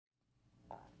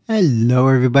Hello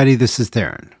everybody, this is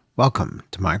Theron. Welcome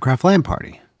to Minecraft LAN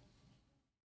Party.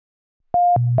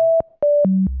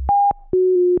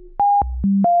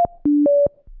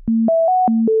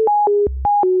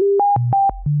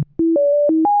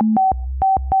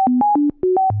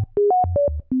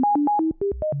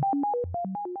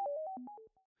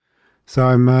 So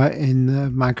I'm in the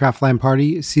Minecraft LAN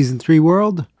Party Season 3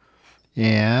 world,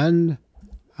 and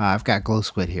I've got glow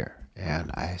squid here.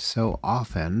 And I so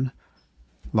often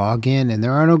log in and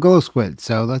there are no glow squid,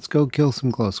 so let's go kill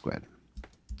some glow squid.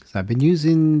 So I've been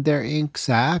using their ink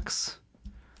sacs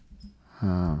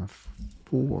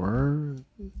for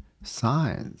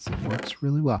signs. It works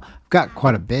really well. I've got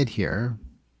quite a bit here.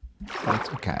 That's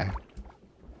okay.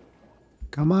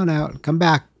 Come on out. Come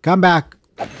back. Come back.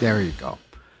 There you go.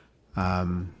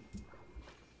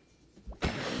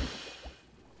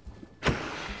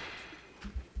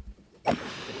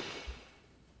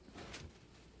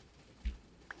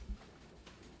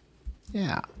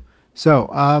 Yeah. So,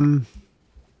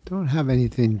 don't have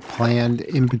anything planned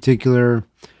in particular.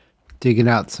 Digging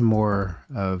out some more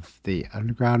of the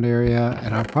underground area,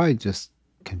 and I'll probably just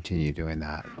continue doing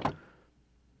that.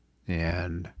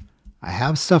 And I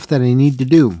have stuff that I need to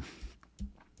do.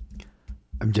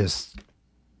 I'm just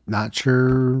not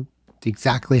sure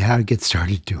exactly how to get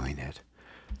started doing it.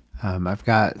 I've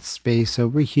got space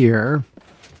over here.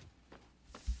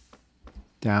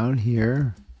 Down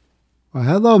here. Well,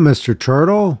 hello, Mr.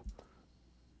 Turtle.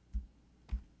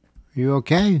 Are you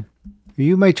okay? Are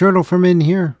you my turtle from in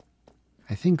here?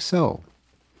 I think so.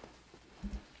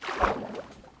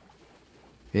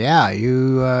 Yeah,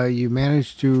 you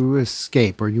managed to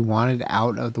escape, or you wanted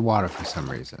out of the water for some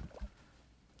reason.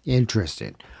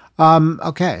 Interesting.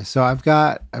 Okay, so I've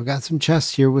got some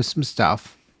chests here with some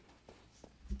stuff.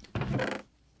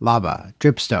 Lava,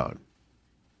 dripstone,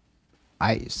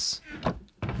 ice.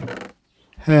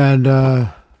 And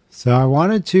so I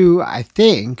wanted to, I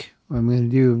think what I'm going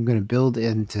to do, I'm going to build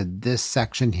into this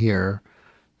section here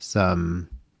some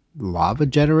lava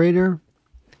generator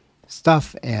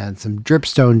stuff and some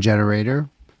dripstone generator.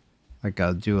 Like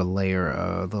I'll do a layer,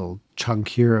 a little chunk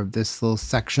here of this little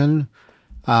section.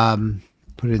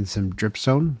 Put in some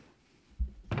dripstone.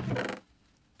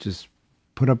 Just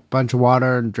put a bunch of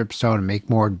water and dripstone and make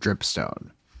more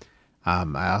dripstone.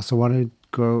 I also want to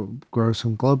grow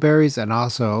some glowberries and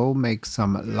also make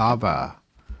some lava.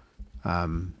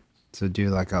 So do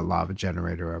like a lava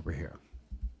generator over here.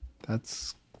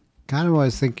 That's kind of what I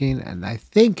was thinking, and I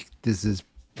think this is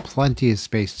plenty of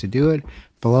space to do it.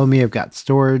 Below me I've got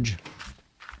storage.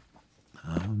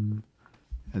 And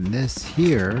this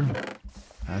here,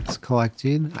 that's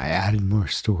collecting. I added more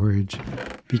storage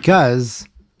because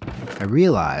I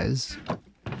realized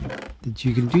that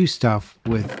you can do stuff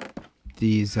with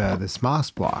these this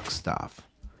moss block stuff,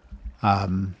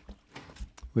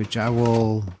 which I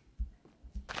will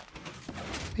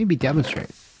maybe demonstrate.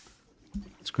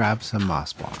 Let's grab some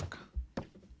moss block. I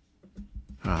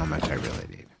don't know how much I really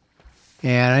need.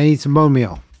 And I need some bone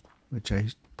meal, which I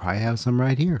probably have some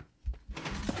right here.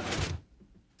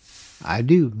 I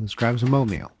do. Let's grab some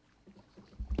bone meal.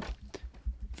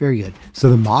 Very good. So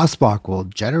the moss block will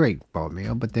generate bone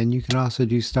meal, but then you can also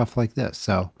do stuff like this.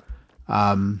 So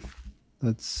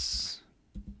let's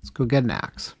go get an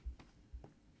axe.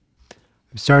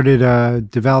 I've started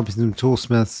developing some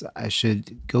toolsmiths. I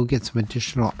should go get some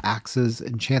additional axes,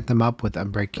 enchant them up with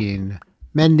unbreaking,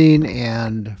 mending,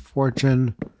 and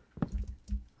fortune,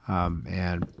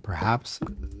 and perhaps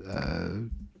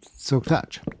silk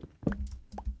touch.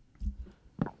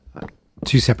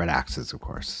 Two separate axes, of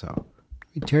course. So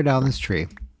let me tear down this tree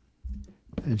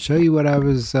and show you what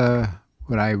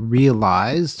what I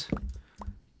realized.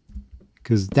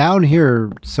 Because down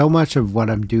here, so much of what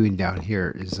I'm doing down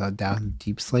here is down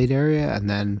deep slate area, and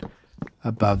then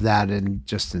above that and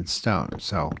just in stone.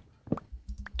 So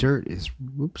dirt is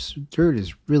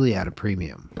really at a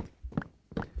premium.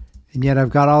 And yet I've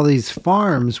got all these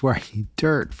farms where I need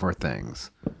dirt for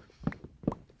things.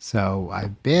 So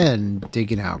I've been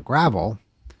digging out gravel.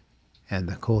 And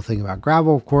the cool thing about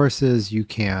gravel, of course, is you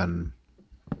can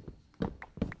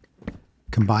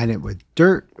combine it with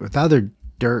dirt, with other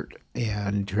dirt,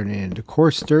 and turn it into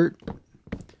coarse dirt.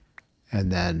 And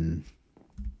then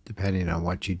depending on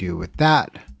what you do with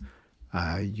that,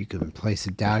 you can place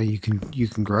it down. You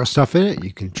can grow stuff in it.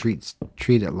 You can treat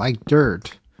it like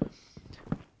dirt.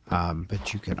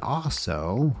 But you can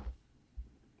also,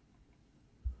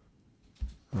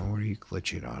 what are you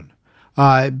glitching on?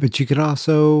 But you can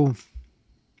also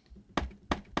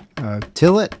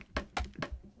till it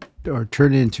or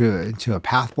turn it into a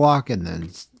path block, and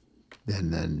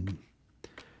then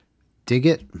dig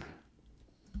it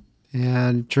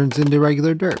and it turns into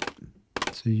regular dirt.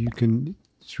 So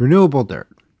it's renewable dirt,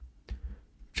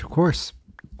 which of course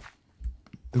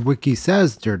the wiki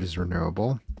says dirt is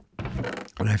renewable.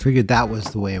 And I figured that was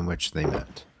the way in which they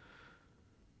meant.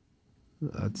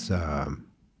 That's,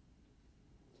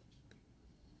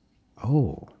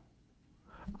 oh,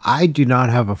 I do not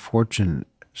have a fortune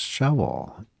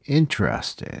shovel.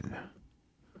 Interesting.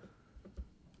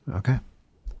 Okay,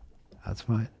 that's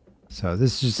fine. So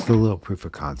this is just a little proof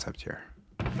of concept here.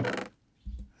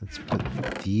 Let's put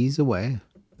these away.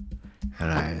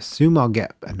 And I assume I'll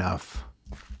get enough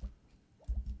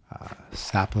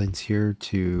saplings here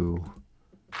to...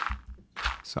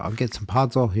 So I'll get some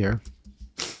podzol here.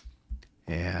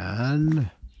 And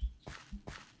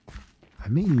I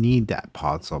may need that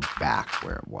podzol back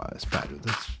where it was, but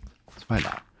let's find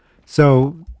out.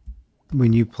 So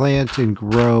when you plant and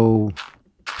grow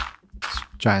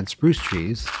giant spruce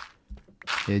trees,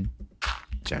 it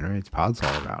generates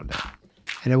podzol around it.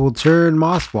 And it will turn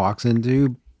moss blocks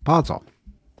into podzol.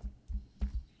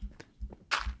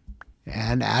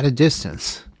 And at a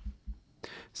distance.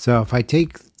 So if I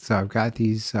take... So I've got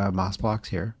these moss blocks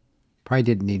here. Probably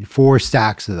didn't need 4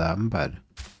 stacks of them, but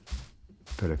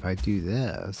if I do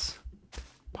this,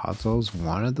 podzol's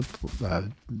one of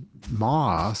the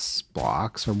moss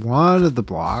blocks, or one of the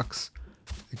blocks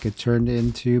that get turned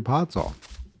into podzol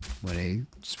when a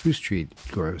spruce tree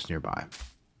grows nearby.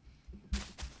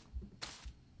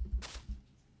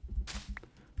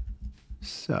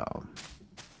 So,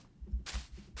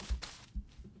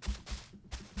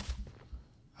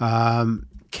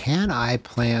 can I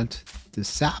plant the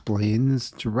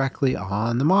saplings directly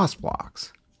on the moss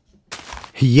blocks?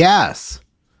 Yes.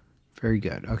 Very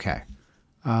good. Okay.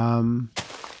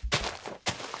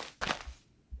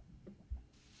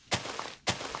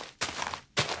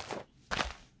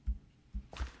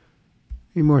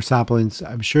 Need more saplings.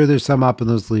 I'm sure there's some up in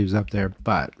those leaves up there,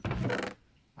 but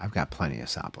I've got plenty of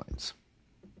saplings.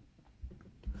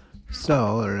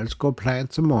 So let's go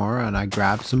plant some more, and I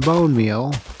grabbed some bone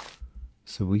meal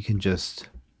so we can just,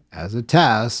 as a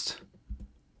test,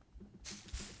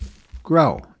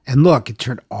 grow. And look, it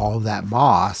turned all of that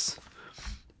moss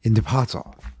into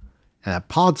podzol. And that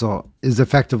podzol is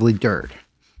effectively dirt.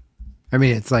 I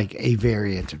mean, it's like a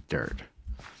variant of dirt.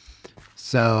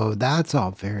 So that's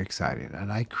all very exciting.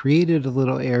 And I created a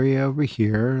little area over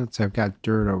here. So I've got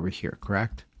dirt over here,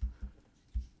 correct?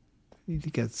 I need to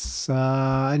get,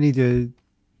 I need to,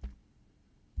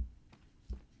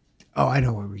 oh, I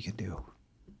know what we can do.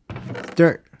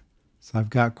 Dirt. So I've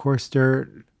got coarse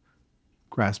dirt,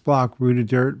 grass block, rooted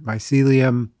dirt,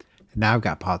 mycelium, and now I've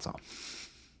got podzol.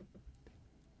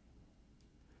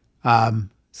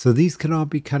 So these can all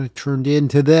be kind of turned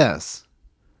into this,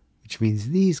 which means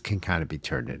these can kind of be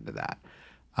turned into that.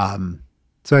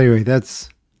 So anyway, that's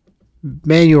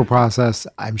manual process.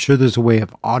 I'm sure there's a way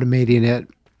of automating it,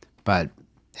 but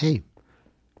hey,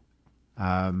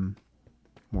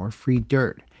 more free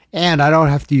dirt. And I don't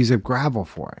have to use a gravel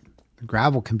for it. The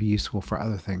gravel can be useful for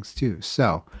other things too.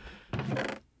 So,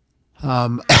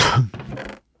 let's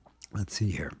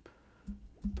see here.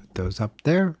 Put those up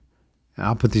there. And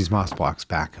I'll put these moss blocks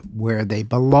back where they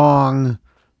belong.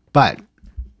 But,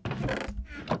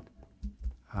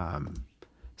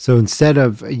 so instead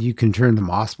of, you can turn the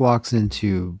moss blocks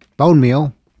into bone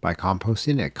meal by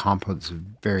composting. It composts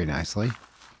very nicely.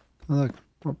 Oh, look,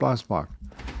 more moss block.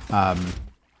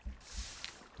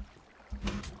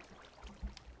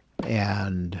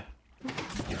 And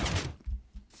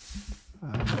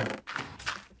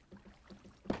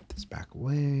put this back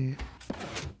away.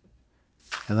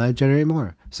 And then I generate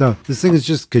more. So this thing is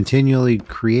just continually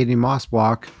creating moss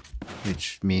block,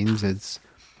 which means it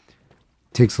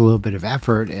takes a little bit of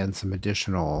effort and some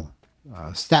additional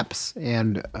steps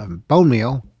and bone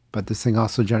meal. But this thing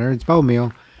also generates bone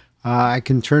meal. I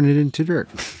can turn it into dirt.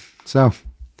 So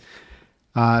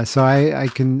I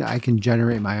can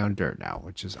generate my own dirt now,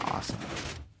 which is awesome.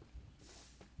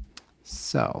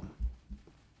 So,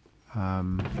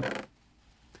 let's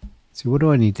see, what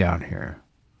do I need down here?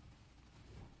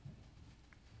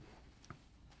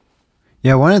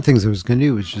 Yeah, one of the things I was going to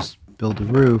do was just build a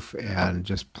roof and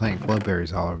just plant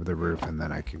glowberries all over the roof, and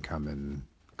then I can come and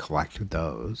collect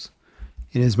those.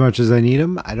 In as much as I need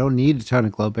them, I don't need a ton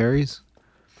of glowberries.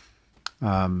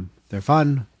 They're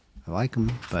fun. I like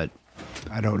them, but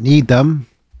I don't need them.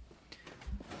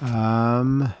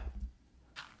 And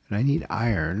I need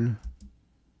iron.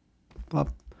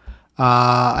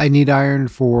 I need iron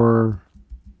for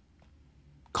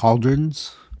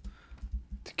cauldrons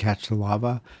to catch the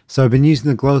lava. So I've been using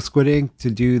the glow squid ink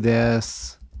to do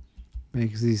this.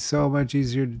 Makes these so much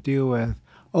easier to deal with.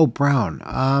 Oh,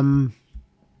 brown.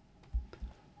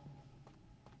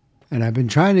 And I've been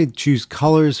trying to choose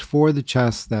colors for the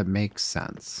chest that make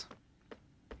sense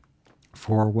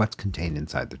for what's contained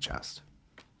inside the chest.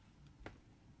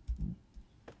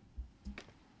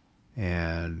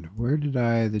 And where did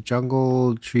the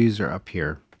jungle trees are up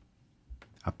here.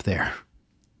 Up there.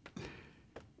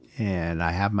 And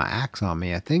I have my axe on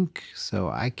me, I think, so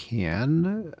I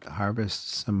can harvest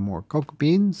some more cocoa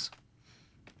beans.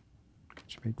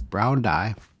 Which make brown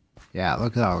dye. Yeah,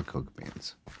 look at all the cocoa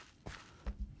beans.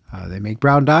 They make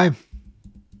brown dye.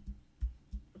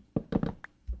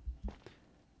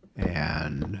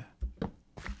 And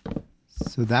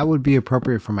so that would be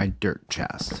appropriate for my dirt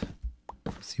chest.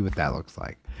 See what that looks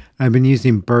like. I've been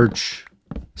using birch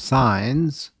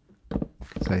signs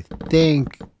because I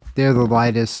think they're the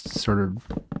lightest sort of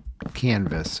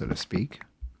canvas, so to speak.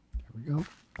 There we go.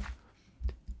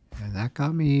 And that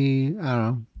got me, I don't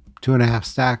know, 2.5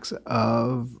 stacks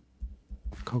of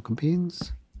cocoa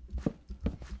beans.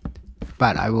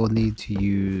 But I will need to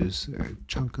use a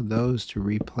chunk of those to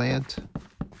replant.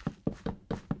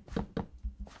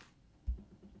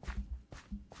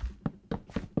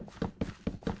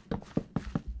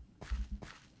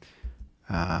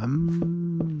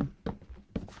 And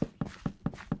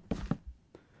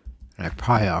I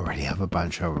probably already have a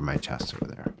bunch over my chest over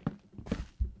there.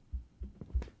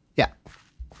 Yeah.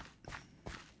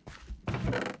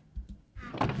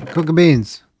 Cocoa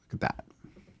beans. Look at that.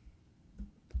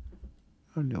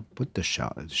 I'll put the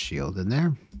shield in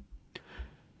there.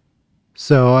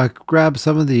 So I grab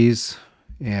some of these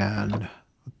and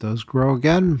let those grow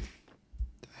again.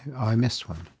 Oh, I missed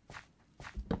one.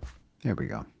 There we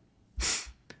go.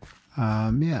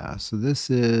 Yeah, so this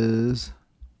is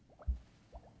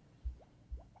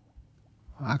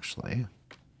actually,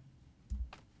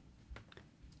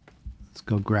 let's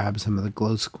go grab some of the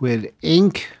glow squid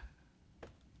ink.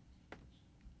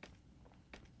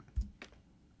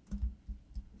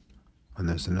 And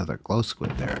there's another glow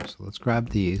squid there. So let's grab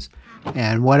these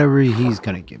and whatever he's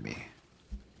going to give me.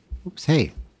 Oops,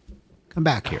 hey, come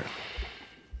back here.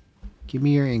 Give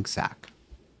me your ink sac.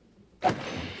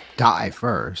 Die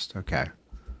first. Okay.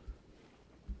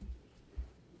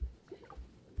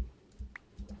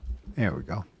 There we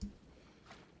go.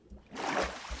 I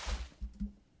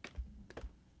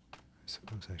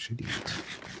suppose I should eat.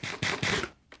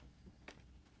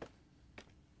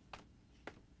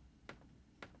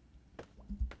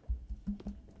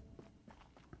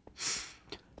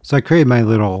 So I created my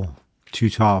little too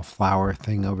tall flower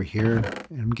thing over here,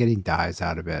 and I'm getting dyes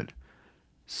out of it.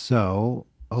 So,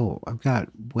 oh, I've got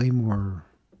way more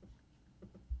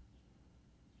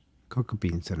cocoa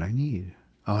beans than I need.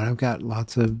 Oh, and I've got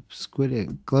lots of squid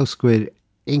ink, glow squid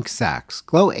ink sacs,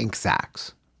 glow ink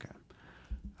sacs. Okay.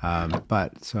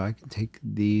 But so I can take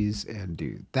these and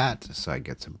do that. So I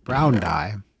get some brown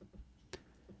dye.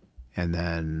 And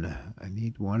then I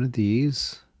need one of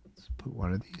these. Let's put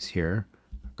one of these here.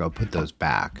 Go put those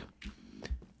back.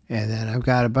 And then I've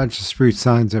got a bunch of spruce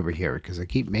signs over here because I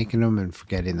keep making them and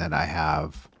forgetting that I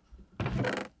have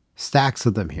stacks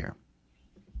of them here.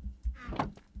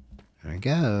 And I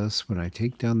guess when I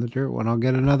take down the dirt one, I'll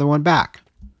get another one back.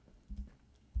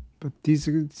 But these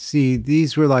are, see,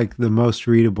 these were like the most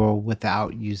readable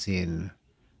without using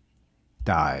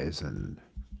dyes, and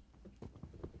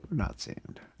we're not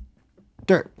seeing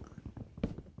dirt.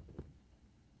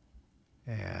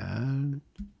 And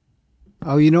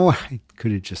oh, you know what? I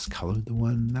could have just colored the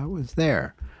one that was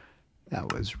there.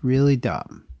 That was really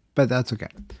dumb, but that's okay.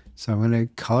 So I'm going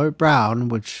to color it brown,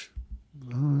 which,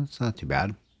 oh, it's not too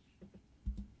bad.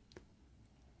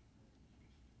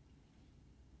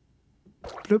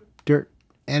 Bloop, dirt,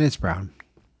 and it's brown.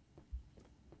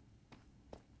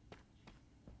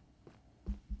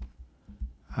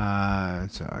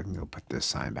 So I can go put this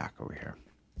sign back over here.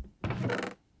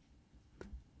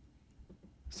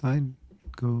 Sign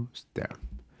goes there.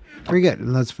 Very good.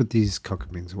 And let's put these cocoa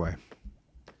beans away.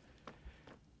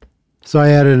 So I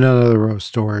added another row of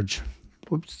storage.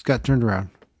 Whoops, it got turned around.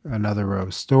 Another row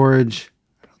of storage.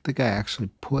 I don't think I actually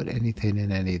put anything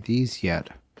in any of these yet.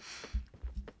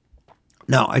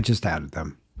 No, I just added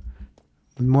them.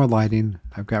 With more lighting,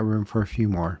 I've got room for a few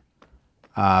more.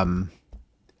 And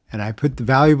I put the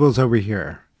valuables over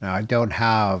here. Now I don't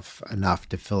have enough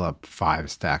to fill up 5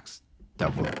 stacks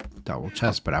double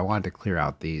chest, but I wanted to clear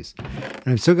out these.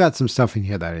 And I've still got some stuff in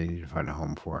here that I need to find a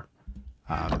home for.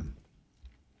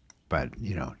 But,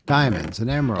 you know, diamonds and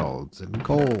emeralds and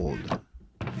gold.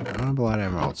 I don't have a lot of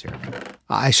emeralds here.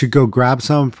 I should go grab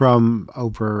some from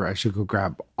over. I should go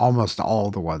grab almost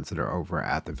all the ones that are over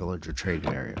at the villager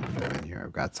trading area. Put them in here.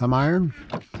 I've got some iron,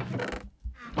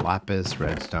 lapis,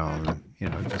 redstone, you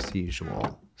know, just the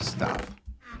usual stuff.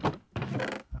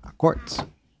 quartz.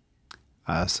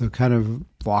 So kind of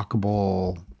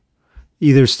blockable,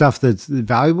 either stuff that's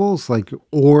valuables like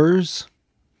ores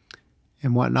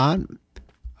and whatnot,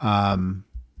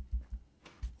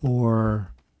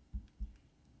 or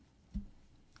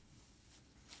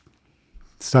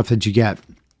stuff that you get.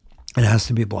 It has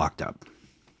to be blocked up.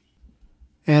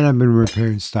 And I've been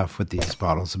repairing stuff with these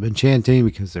bottles of enchanting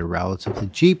because they're relatively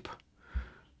cheap.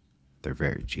 They're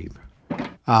very cheap.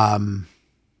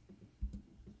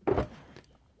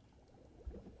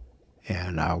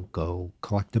 And I'll go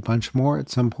collect a bunch more at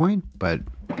some point, but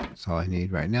that's all I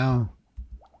need right now.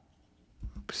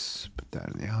 Oops, put that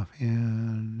in the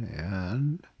offhand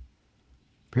and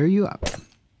pair you up.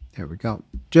 There we go.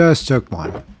 Just took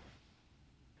one.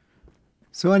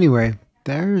 So anyway,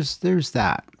 there's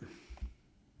that.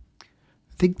 I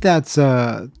think that's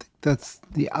the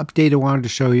update I wanted to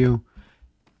show you.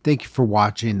 Thank you for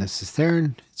watching. This is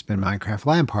Theron. It's been Minecraft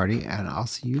LAN Party, and I'll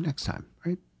see you next time.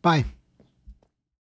 All right, bye.